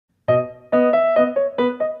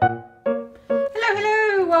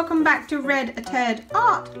welcome back to Red Turd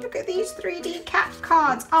Art. Look at these 3D cat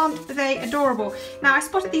cards, aren't they adorable? Now I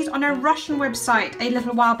spotted these on a Russian website a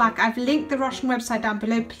little while back. I've linked the Russian website down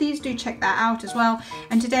below, please do check that out as well.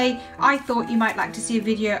 And today I thought you might like to see a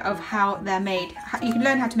video of how they're made. You can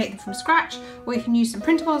learn how to make them from scratch, or you can use some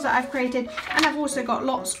printables that I've created, and I've also got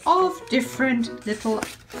lots of different little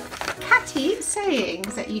catty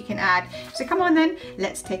sayings that you can add. So come on then,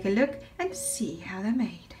 let's take a look and see how they're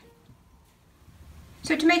made.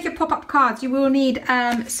 So to make your pop-up cards, you will need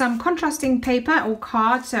some contrasting paper or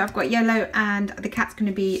cards. So I've got yellow and the cat's going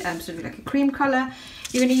to be sort of like a cream colour.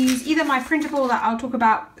 You're going to use either my printable that I'll talk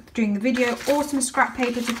about during the video, or some scrap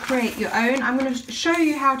paper to create your own. I'm going to show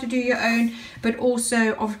you how to do your own, but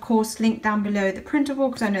also of course link down below the printable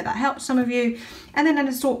because I know that helps some of you. And then an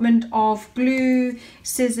assortment of glue,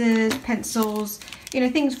 scissors, pencils, you know,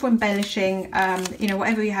 things for embellishing, you know,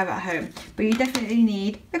 whatever you have at home. But you definitely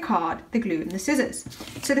need the card, the glue and the scissors.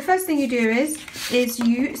 So the first thing you do is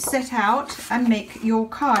you set out and make your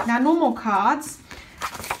card. Now normal cards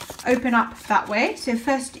open up that way, so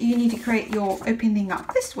first you need to create your opening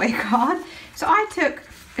up this way card. So I took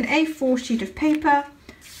an A4 sheet of paper,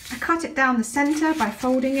 I cut it down the center by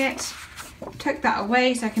folding it, took that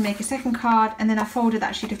away so I can make a second card, and then I folded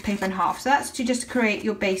that sheet of paper in half. So that's to just create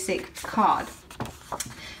your basic card. I'm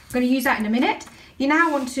going to use that in a minute. You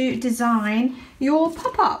now want to design your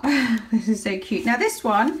pop-up. This is so cute. Now this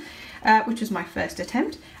one, which was my first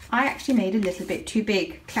attempt, I actually made a little bit too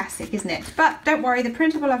big. Classic, isn't it? But don't worry, the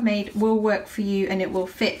printable I've made will work for you and it will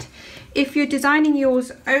fit. If you're designing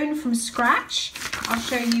yours own from scratch, I'll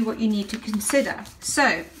show you what you need to consider.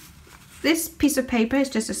 So this piece of paper is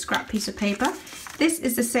just a scrap piece of paper. This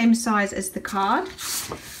is the same size as the card.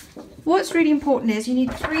 What's really important is you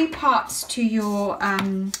need 3 parts to your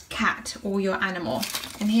cat or your animal.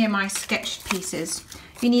 And here are my sketched pieces.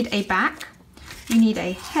 You need a back, you need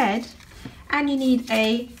a head, and you need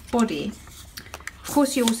a body. Of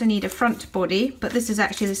course you also need a front body, but this is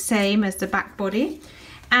actually the same as the back body.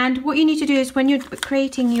 And what you need to do is when you're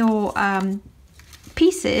creating your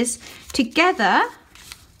pieces together,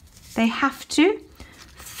 they have to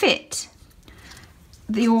fit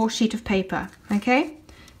your sheet of paper, okay?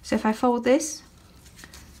 So if I fold this,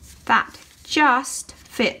 that just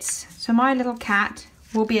fits. So my little cat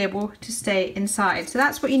will be able to stay inside. So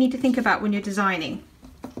that's what you need to think about when you're designing.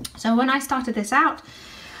 So when I started this out,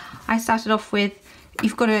 I started off with,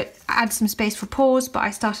 you've got to add some space for paws, but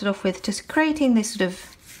I started off with just creating this sort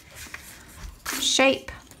of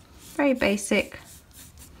shape, very basic,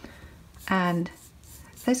 and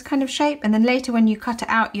this kind of shape. And then later when you cut it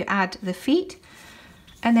out, you add the feet,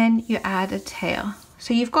 and then you add a tail.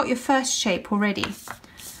 So you've got your first shape already.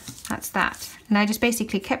 That's that. And I just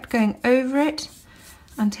basically kept going over it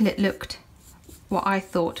until it looked what I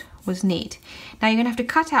thought was neat. Now you're going to have to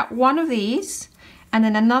cut out one of these and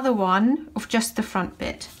then another one of just the front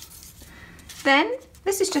bit. Then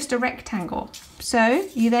this is just a rectangle. So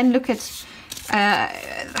you then look at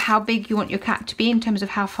how big you want your cat to be in terms of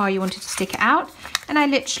how far you wanted to stick it out. And I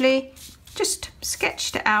literally just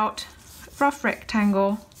sketched it out, rough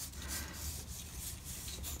rectangle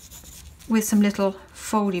with some little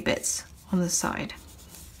foldy bits on the side.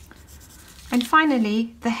 And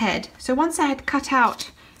finally the head. So once I had cut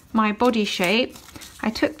out my body shape, I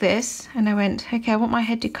took this and I went, okay, I want my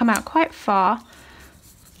head to come out quite far.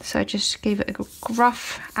 So I just gave it a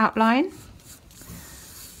rough outline.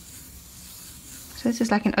 So this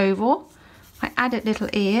is like an oval. I added little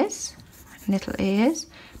ears,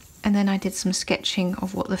 and then I did some sketching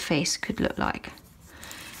of what the face could look like.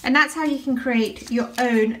 And that's how you can create your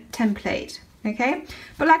own template, okay?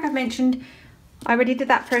 But like I've mentioned, I already did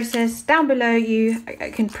that process. Down below you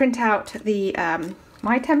can print out the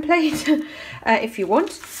my template if you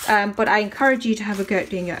want, but I encourage you to have a go at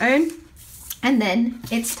doing your own. And then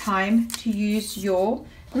it's time to use your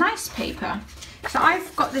nice paper. So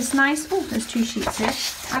I've got this nice, oh, there's 2 sheets here.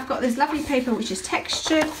 I've got this lovely paper which is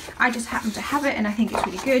textured. I just happen to have it and I think it's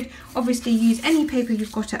really good. Obviously use any paper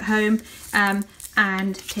you've got at home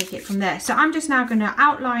and take it from there. So I'm just now going to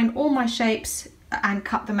outline all my shapes and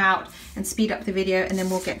cut them out and speed up the video, and then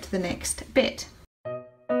we'll get to the next bit.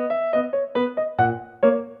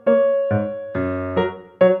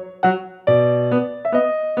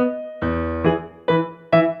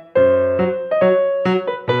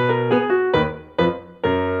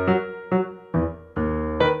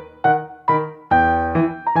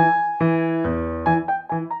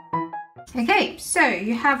 Okay, so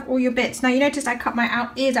you have all your bits. Now you notice I cut my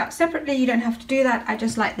ears out separately. You don't have to do that. I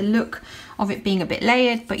just like the look of it being a bit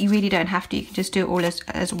layered, but you really don't have to. You can just do it all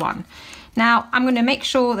as one. Now I'm going to make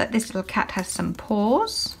sure that this little cat has some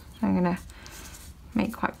paws. I'm going to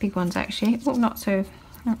make quite big ones actually. Well, not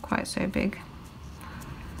quite so big.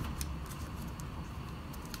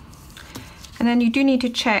 And then you do need to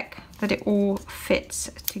check that it all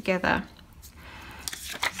fits together.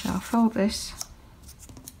 So I'll fold this.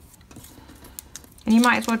 And you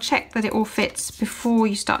might as well check that it all fits before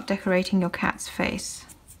you start decorating your cat's face.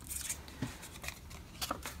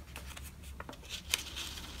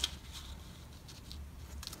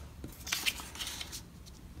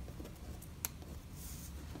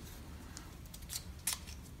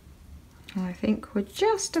 And I think we're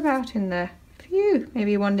just about in there. Phew,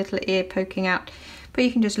 maybe one little ear poking out, but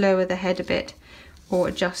you can just lower the head a bit or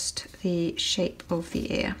adjust the shape of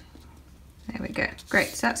the ear. There we go. Great,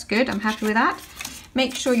 so that's good. I'm happy with that.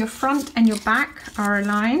 Make sure your front and your back are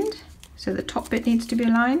aligned. So the top bit needs to be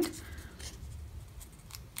aligned.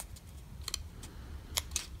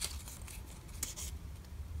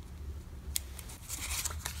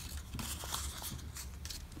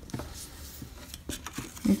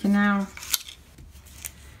 You can now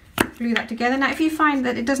glue that together. Now if you find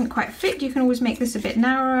that it doesn't quite fit, you can always make this a bit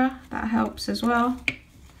narrower. That helps as well.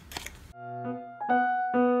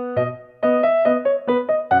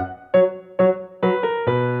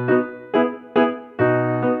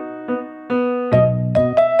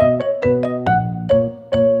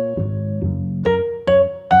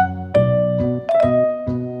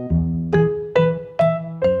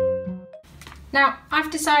 Now I've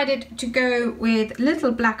decided to go with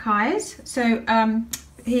little black eyes. So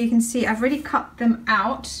here you can see I've already cut them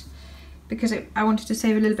out because I wanted to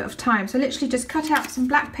save a little bit of time. So literally just cut out some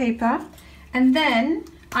black paper, and then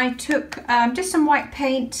I took just some white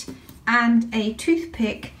paint and a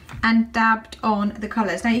toothpick and dabbed on the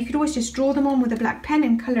colours. Now you could always just draw them on with a black pen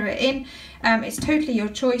and colour it in. It's totally your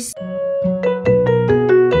choice.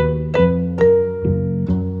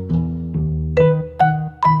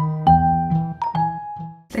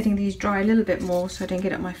 Letting these dry a little bit more so I don't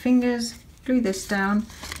get up my fingers. Glue this down.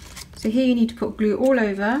 So here you need to put glue all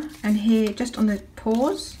over, and here just on the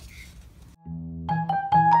paws.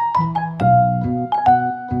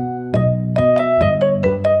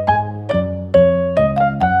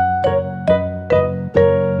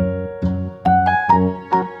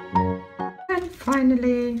 And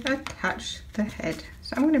finally attach the head.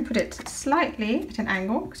 So I'm going to put it slightly at an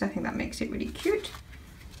angle because I think that makes it really cute.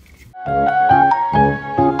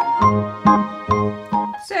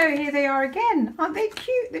 So here they are again. Aren't they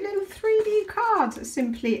cute? The little 3D cards are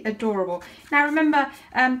simply adorable. Now remember,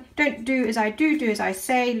 don't do as I do, do as I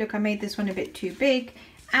say. Look, I made this one a bit too big.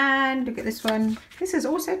 And look at this one. This is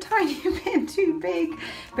also a tiny bit too big.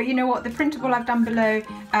 But you know what? The printable I've done below,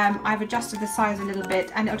 I've adjusted the size a little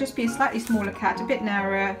bit, and it'll just be a slightly smaller cat, a bit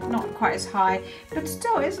narrower, not quite as high. But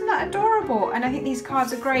still, isn't that adorable? And I think these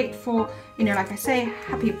cards are great for, you know, like I say,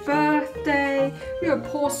 happy birthday. You're a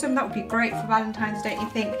possum. That would be great for Valentine's, don't you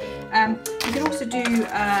think? You could also do,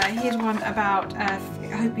 here's one about, I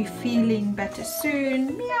hope you're feeling better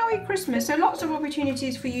soon. Meowie Christmas. So lots of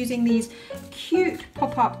opportunities for using these cute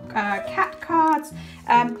pop-up cat cards.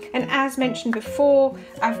 And as mentioned before,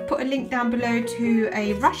 I've put a link down below to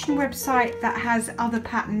a Russian website that has other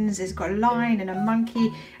patterns. It's got a lion and a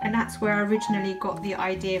monkey, and that's where I originally got the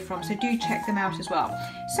idea from. So do check them out as well.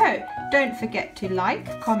 So don't forget to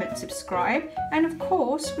like, comment, subscribe, and of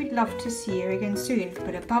course we'd love to see you again soon.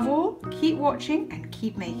 But above all, keep watching and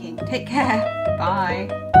keep making. Take care. Bye.